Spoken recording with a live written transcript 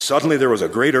Suddenly there was a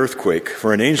great earthquake,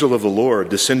 for an angel of the Lord,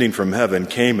 descending from heaven,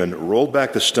 came and rolled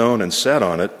back the stone and sat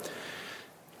on it.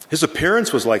 His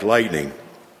appearance was like lightning,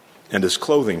 and his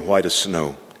clothing white as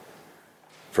snow.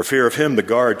 For fear of him, the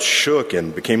guards shook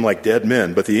and became like dead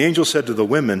men. But the angel said to the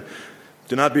women,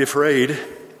 "Do not be afraid.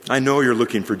 I know you're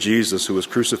looking for Jesus who was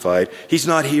crucified. He's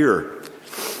not here,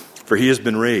 for he has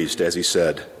been raised, as he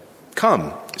said.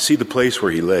 Come, see the place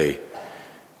where he lay.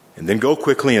 And then go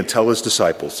quickly and tell his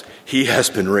disciples, he has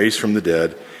been raised from the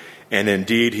dead, and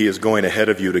indeed he is going ahead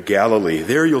of you to Galilee.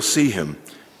 There you'll see him.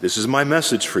 This is my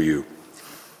message for you."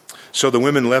 So the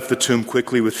women left the tomb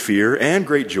quickly with fear and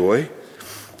great joy,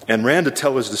 and ran to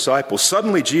tell his disciples.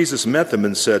 Suddenly Jesus met them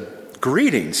and said,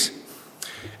 "Greetings."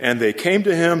 And they came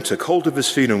to him, took hold of his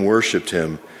feet, and worshipped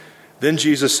him. Then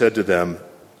Jesus said to them,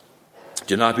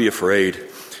 "Do not be afraid.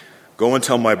 Go and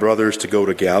tell my brothers to go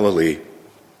to Galilee.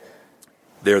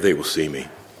 There they will see me."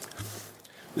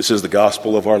 This is the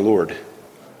gospel of our Lord.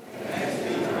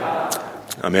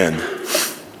 Amen.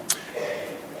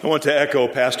 I want to echo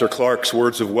Pastor Clark's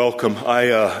words of welcome. I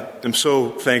am so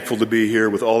thankful to be here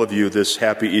with all of you this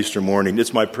happy Easter morning.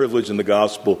 It's my privilege in the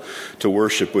gospel to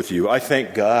worship with you. I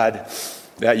thank God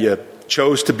that you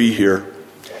chose to be here.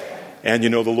 And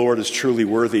you know, the Lord is truly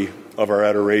worthy of our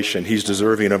adoration. He's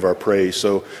deserving of our praise.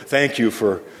 So thank you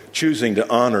for choosing to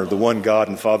honor the one God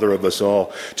and Father of us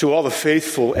all. To all the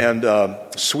faithful and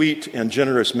sweet and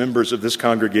generous members of this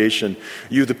congregation,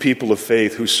 you the people of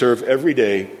faith who serve every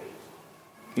day,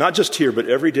 not just here, but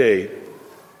every day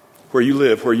where you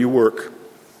live, where you work.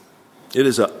 It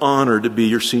is an honor to be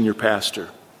your senior pastor.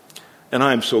 And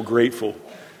I am so grateful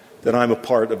that I'm a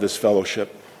part of this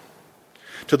fellowship.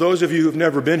 To those of you who've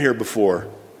never been here before,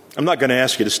 I'm not going to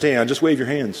ask you to stand, just wave your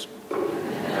hands.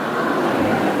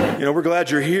 You know, we're glad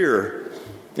you're here,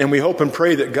 and we hope and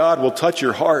pray that God will touch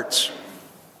your hearts,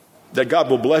 that God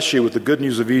will bless you with the good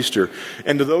news of Easter.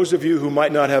 And to those of you who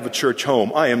might not have a church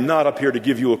home, I am not up here to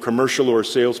give you a commercial or a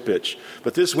sales pitch,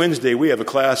 but this Wednesday we have a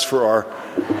class for our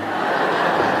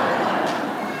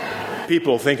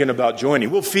people thinking about joining.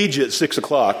 We'll feed you at 6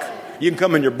 o'clock. You can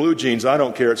come in your blue jeans, I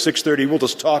don't care. At 6:30, we'll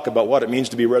just talk about what it means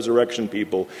to be resurrection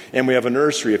people. And we have a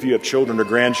nursery if you have children or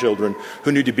grandchildren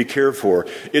who need to be cared for.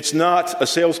 It's not a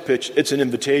sales pitch, it's an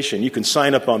invitation. You can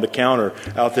sign up on the counter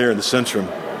out there in the Centrum.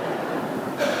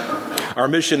 Our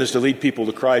mission is to lead people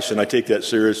to Christ, and I take that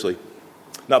seriously.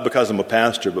 Not because I'm a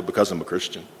pastor, but because I'm a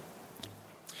Christian.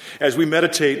 As we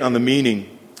meditate on the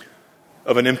meaning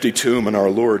of an empty tomb and our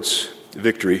Lord's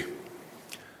victory,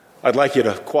 I'd like you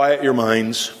to quiet your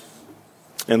minds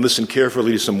and listen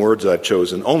carefully to some words I've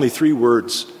chosen. Only 3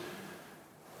 words,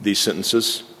 these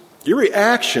sentences. Your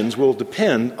reactions will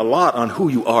depend a lot on who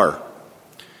you are,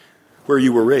 where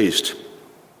you were raised,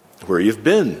 where you've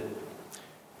been,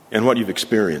 and what you've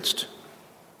experienced.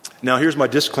 Now, here's my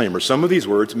disclaimer. Some of these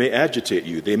words may agitate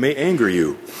you. They may anger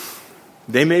you.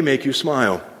 They may make you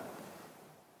smile.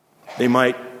 They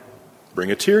might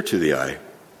bring a tear to the eye.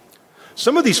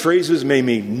 Some of these phrases may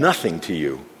mean nothing to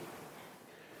you.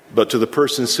 But to the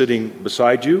person sitting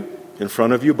beside you, in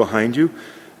front of you, behind you,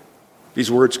 these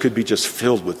words could be just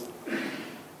filled with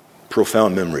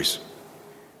profound memories.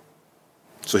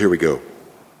 So here we go.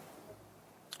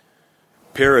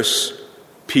 Paris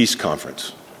Peace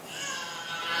Conference.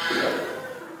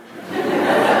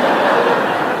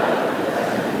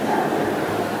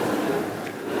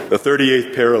 The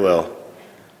 38th parallel.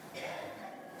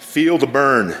 Feel the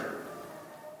burn.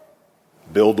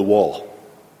 Build the wall.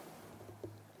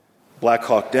 Black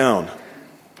Hawk Down.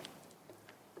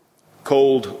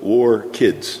 Cold War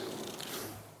Kids.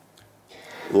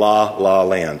 La La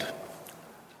Land.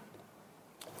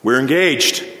 We're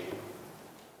engaged.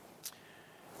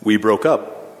 We broke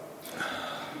up.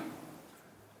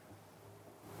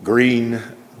 Green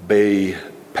Bay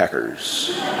Packers.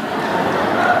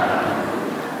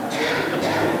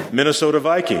 Minnesota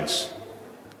Vikings.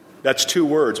 That's 2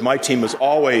 words. My team is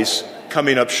always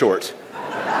coming up short.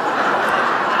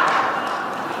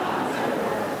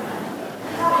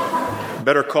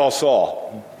 Better Call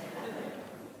Saul.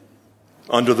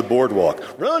 Under the Boardwalk.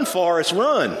 Run, Forrest,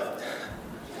 run.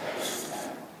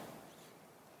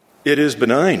 It is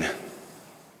benign.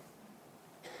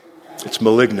 It's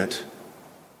malignant.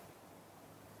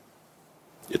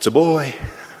 It's a boy.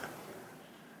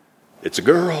 It's a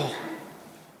girl.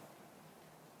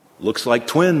 Looks like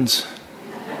twins.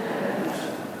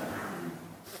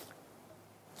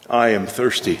 I am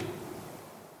thirsty.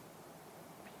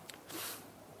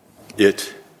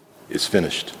 It is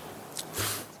finished.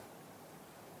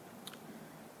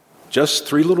 Just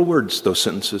 3 little words, those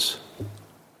sentences.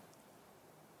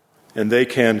 And they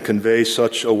can convey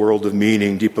such a world of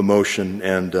meaning, deep emotion,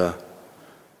 and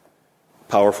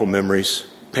powerful memories,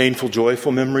 painful,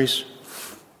 joyful memories,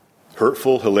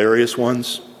 hurtful, hilarious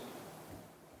ones.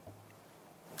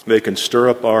 They can stir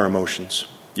up our emotions.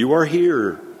 You are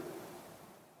here.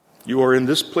 You are in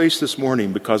this place this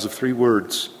morning because of 3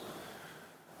 words.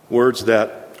 Words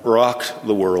that rocked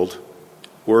the world.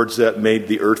 Words that made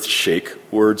the earth shake.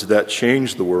 Words that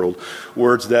changed the world.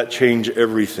 Words that change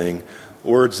everything.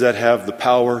 Words that have the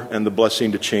power and the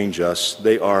blessing to change us.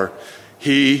 They are,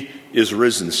 He is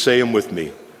risen. Say them with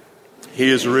me. He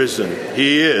is risen.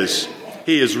 He is.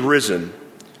 He is risen.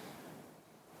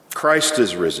 Christ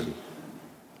is risen.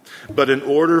 But in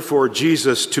order for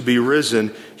Jesus to be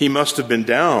risen, He must have been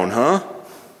down, huh?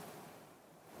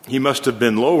 He must have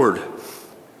been lowered.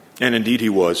 And indeed He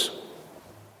was.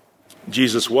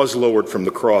 Jesus was lowered from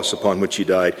the cross upon which He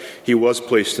died. He was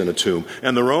placed in a tomb.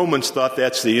 And the Romans thought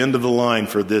that's the end of the line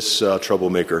for this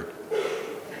troublemaker.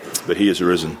 But He is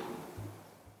risen.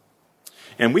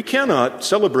 And we cannot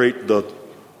celebrate the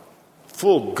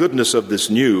full goodness of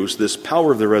this news, this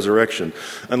power of the resurrection,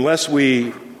 unless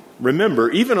we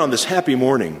remember, even on this happy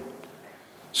morning,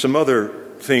 some other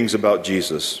things about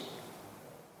Jesus.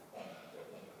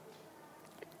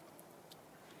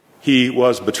 He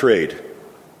was betrayed.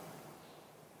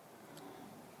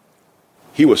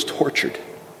 He was tortured.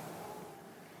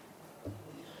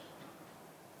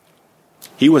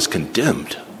 He was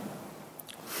condemned.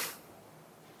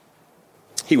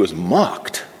 He was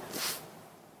mocked.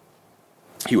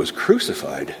 He was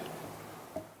crucified.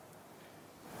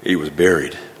 He was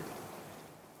buried.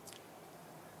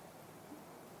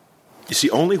 You see,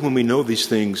 only when we know these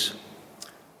things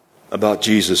about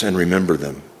Jesus and remember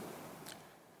them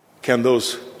can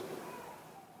those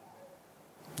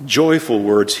joyful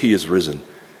words, He is risen,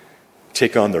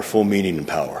 take on their full meaning and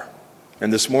power.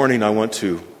 And this morning I want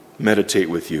to meditate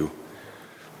with you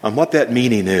on what that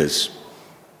meaning is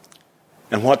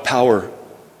and what power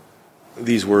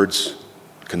these words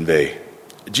convey.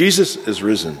 Jesus is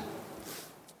risen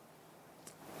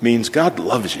means God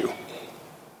loves you.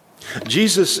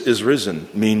 Jesus is risen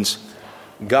means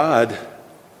God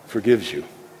forgives you.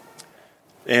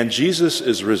 And Jesus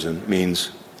is risen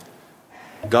means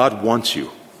God wants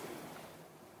you.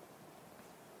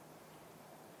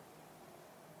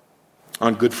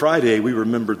 On Good Friday, we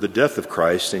remembered the death of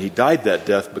Christ, and He died that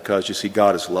death because, you see,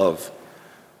 God is love.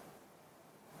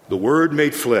 The Word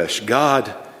made flesh,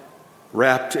 God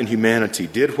wrapped in humanity,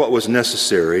 did what was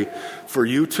necessary for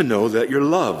you to know that you're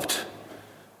loved.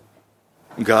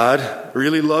 God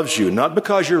really loves you, not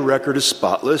because your record is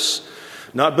spotless,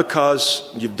 not because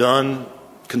you've done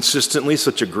consistently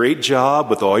such a great job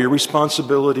with all your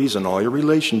responsibilities and all your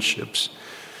relationships.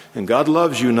 And God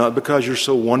loves you not because you're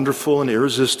so wonderful and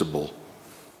irresistible.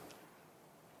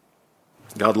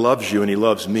 God loves you, and He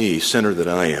loves me, sinner that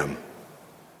I am,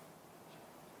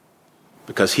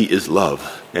 because He is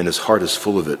love, and His heart is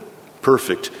full of it.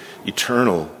 Perfect,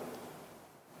 eternal,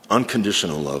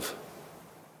 unconditional love.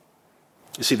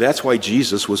 You see, that's why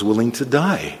Jesus was willing to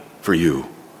die for you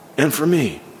and for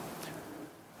me.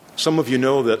 Some of you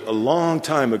know that a long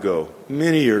time ago,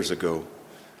 many years ago,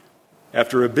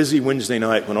 after a busy Wednesday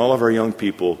night when all of our young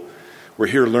people were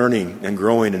here learning and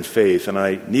growing in faith, and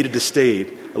I needed to stay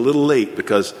a little late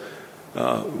because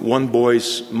one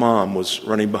boy's mom was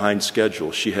running behind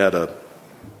schedule. She had a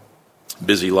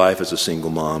busy life as a single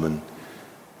mom, and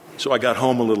so I got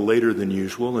home a little later than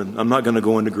usual, and I'm not going to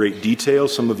go into great detail.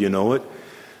 Some of you know it.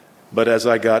 But as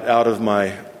I got out of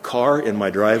my car in my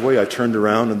driveway, I turned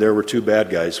around, and there were 2 bad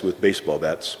guys with baseball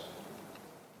bats.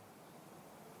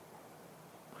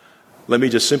 Let me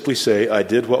just simply say I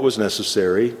did what was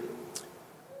necessary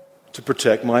to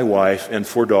protect my wife and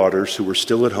 4 daughters who were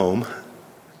still at home,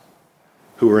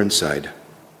 who were inside.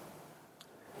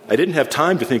 I didn't have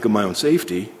time to think of my own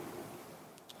safety.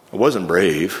 I wasn't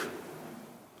brave.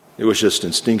 It was just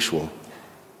instinctual.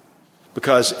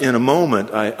 Because in a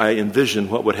moment, I envisioned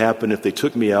what would happen if they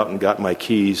took me out and got my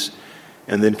keys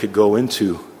and then could go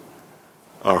into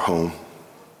our home.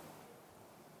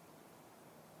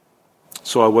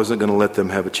 So I wasn't going to let them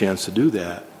have a chance to do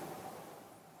that.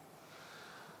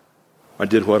 I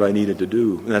did what I needed to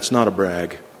do, and that's not a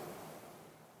brag.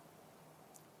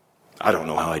 I don't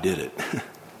know how I did it.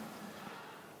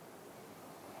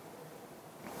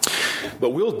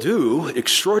 But we'll do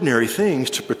extraordinary things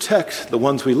to protect the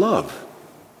ones we love,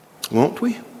 won't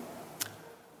we?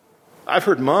 I've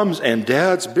heard moms and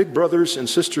dads, big brothers and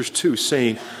sisters too,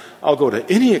 saying, I'll go to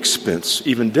any expense,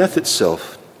 even death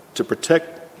itself, to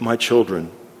protect my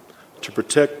children, to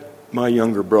protect my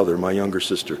younger brother, my younger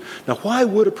sister. Now, why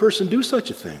would a person do such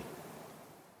a thing?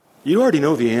 You already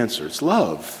know the answer. It's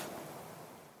love.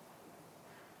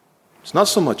 It's not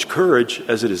so much courage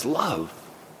as it is love.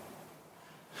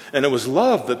 And it was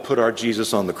love that put our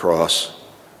Jesus on the cross.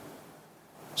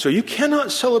 So you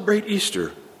cannot celebrate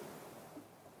Easter.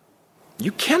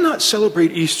 You cannot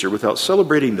celebrate Easter without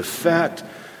celebrating the fact,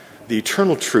 the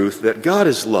eternal truth, that God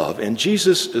is love, and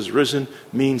Jesus is risen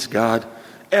means God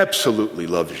absolutely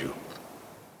loves you.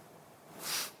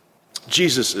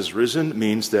 Jesus is risen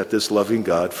means that this loving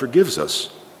God forgives us.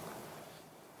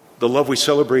 The love we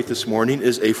celebrate this morning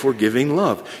is a forgiving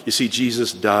love. You see,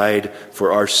 Jesus died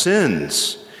for our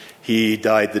sins. He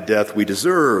died the death we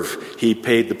deserve. He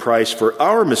paid the price for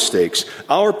our mistakes,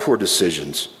 our poor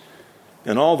decisions,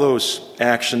 and all those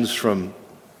actions from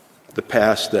the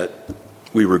past that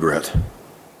we regret.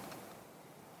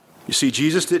 You see,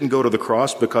 Jesus didn't go to the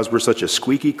cross because we're such a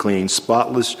squeaky clean,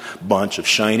 spotless bunch of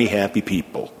shiny, happy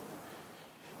people.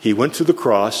 He went to the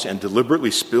cross and deliberately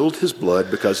spilled his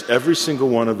blood because every single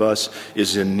one of us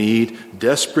is in need,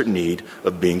 desperate need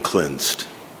of being cleansed.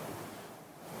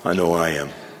 I know I am.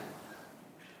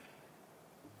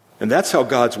 And that's how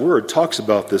God's Word talks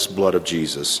about this blood of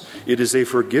Jesus. It is a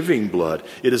forgiving blood.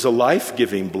 It is a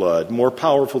life-giving blood, more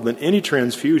powerful than any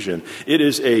transfusion. It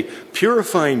is a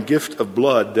purifying gift of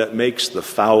blood that makes the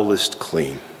foulest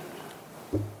clean.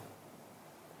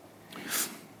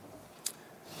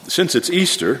 Since it's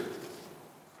Easter,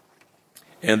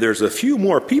 and there's a few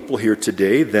more people here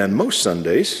today than most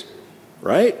Sundays,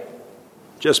 right?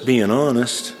 Just being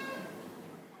honest.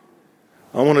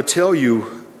 I want to tell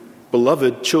you,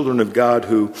 beloved children of God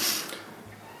who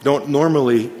don't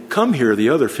normally come here the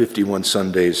other 51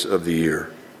 Sundays of the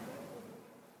year,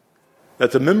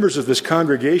 that the members of this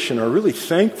congregation are really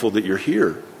thankful that you're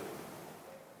here.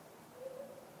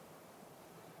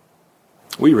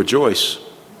 We rejoice.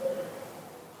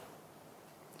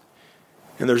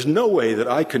 And there's no way that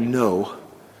I can know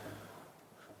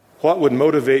what would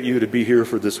motivate you to be here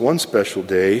for this one special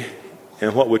day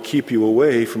and what would keep you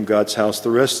away from God's house the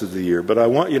rest of the year. But I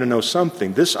want you to know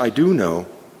something. This I do know,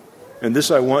 and this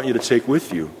I want you to take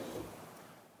with you.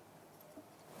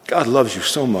 God loves you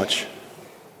so much.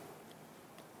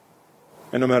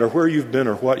 And no matter where you've been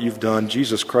or what you've done,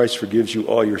 Jesus Christ forgives you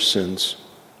all your sins.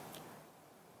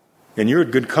 And you're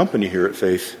in good company here at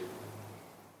Faith.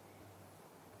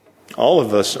 All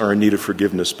of us are in need of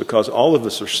forgiveness because all of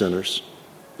us are sinners.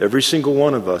 Every single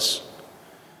one of us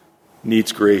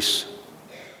needs grace.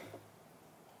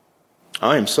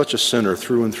 I am such a sinner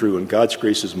through and through, and God's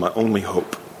grace is my only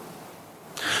hope.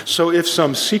 So if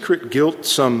some secret guilt,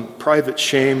 some private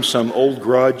shame, some old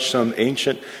grudge, some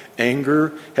ancient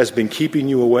anger has been keeping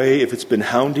you away, if it's been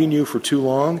hounding you for too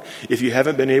long, if you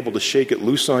haven't been able to shake it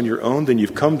loose on your own, then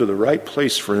you've come to the right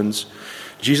place, friends.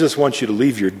 Jesus wants you to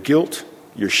leave your guilt,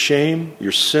 your shame,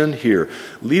 your sin here.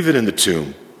 Leave it in the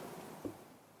tomb.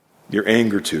 Your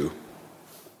anger too.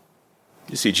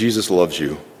 You see, Jesus loves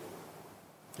you.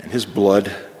 And his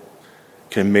blood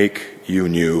can make you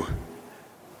new,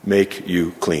 make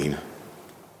you clean,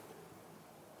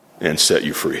 and set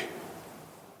you free.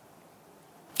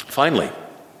 Finally,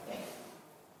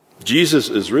 Jesus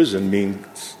is risen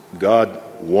means God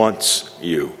wants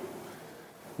you.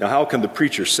 Now, how can the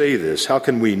preacher say this? How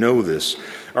can we know this?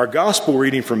 Our gospel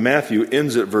reading from Matthew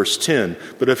ends at verse 10,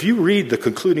 but if you read the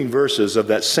concluding verses of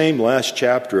that same last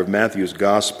chapter of Matthew's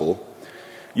gospel,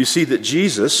 you see that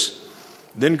Jesus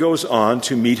then goes on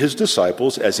to meet his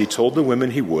disciples as he told the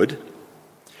women he would.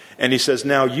 And he says,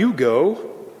 now you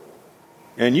go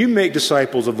and you make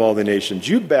disciples of all the nations.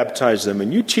 You baptize them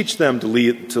and you teach them to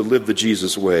live the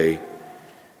Jesus way.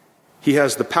 He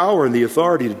has the power and the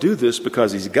authority to do this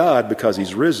because he's God, because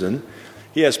he's risen.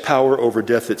 He has power over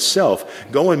death itself.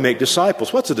 Go and make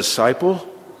disciples. What's a disciple?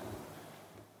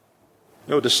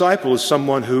 A disciple is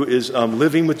someone who is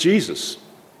living with Jesus.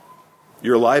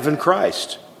 You're alive in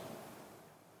Christ.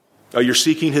 You're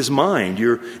seeking his mind.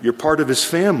 You're part of his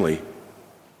family.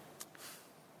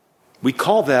 We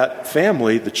call that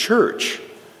family the church.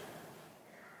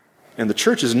 And the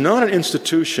church is not an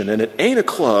institution, and it ain't a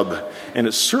club, and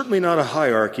it's certainly not a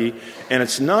hierarchy, and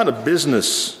it's not a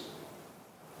business.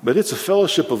 But it's a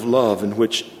fellowship of love in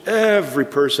which every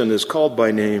person is called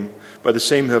by name by the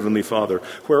same Heavenly Father,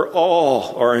 where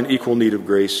all are in equal need of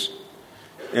grace,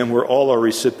 and where all are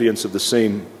recipients of the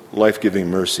same life-giving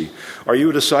mercy. Are you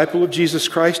a disciple of Jesus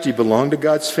Christ? Do you belong to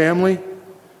God's family?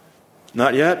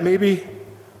 Not yet, maybe?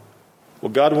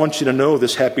 Well, God wants you to know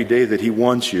this happy day that he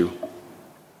wants you.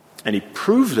 And he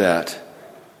proved that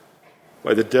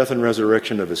by the death and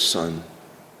resurrection of his Son.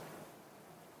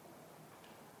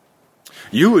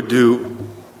 You would do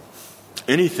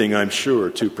anything, I'm sure,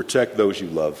 to protect those you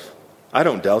love. I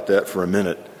don't doubt that for a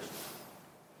minute.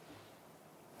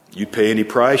 You'd pay any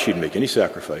price, you'd make any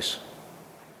sacrifice.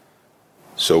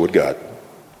 So would God.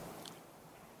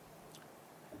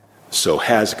 so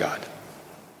has God.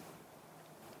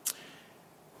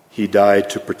 He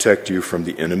died to protect you from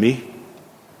the enemy,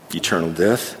 eternal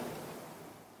death.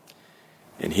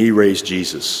 And he raised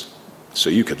Jesus so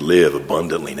you could live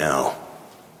abundantly now.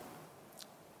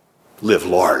 Live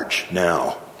large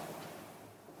now.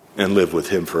 And live with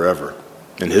him forever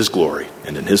in his glory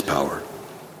and in his power.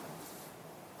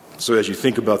 So as you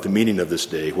think about the meaning of this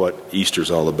day, what Easter's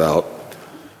all about,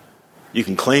 you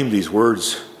can claim these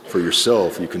words for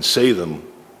yourself. You can say them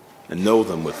and know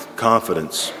them with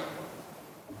confidence.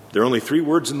 They're only 3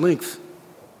 words in length.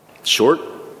 Short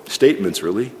statements,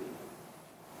 really.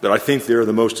 But I think they're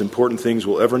the most important things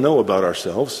we'll ever know about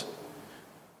ourselves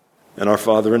and our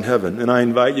Father in heaven. And I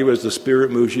invite you, as the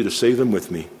Spirit moves you, to say them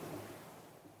with me.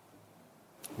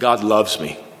 God loves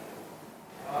me.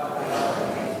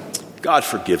 God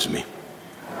forgives me.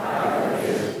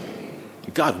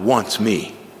 God wants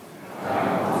me.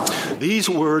 These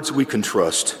words we can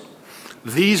trust.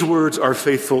 These words are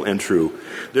faithful and true.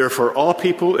 They're for all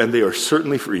people, and they are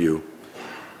certainly for you.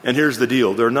 And here's the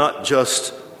deal. They're not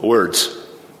just words.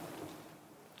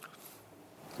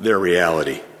 They're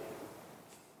reality.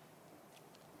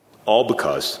 All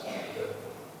because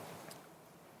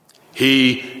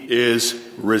he is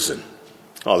risen.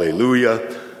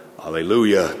 Alleluia,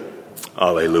 alleluia,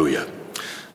 alleluia.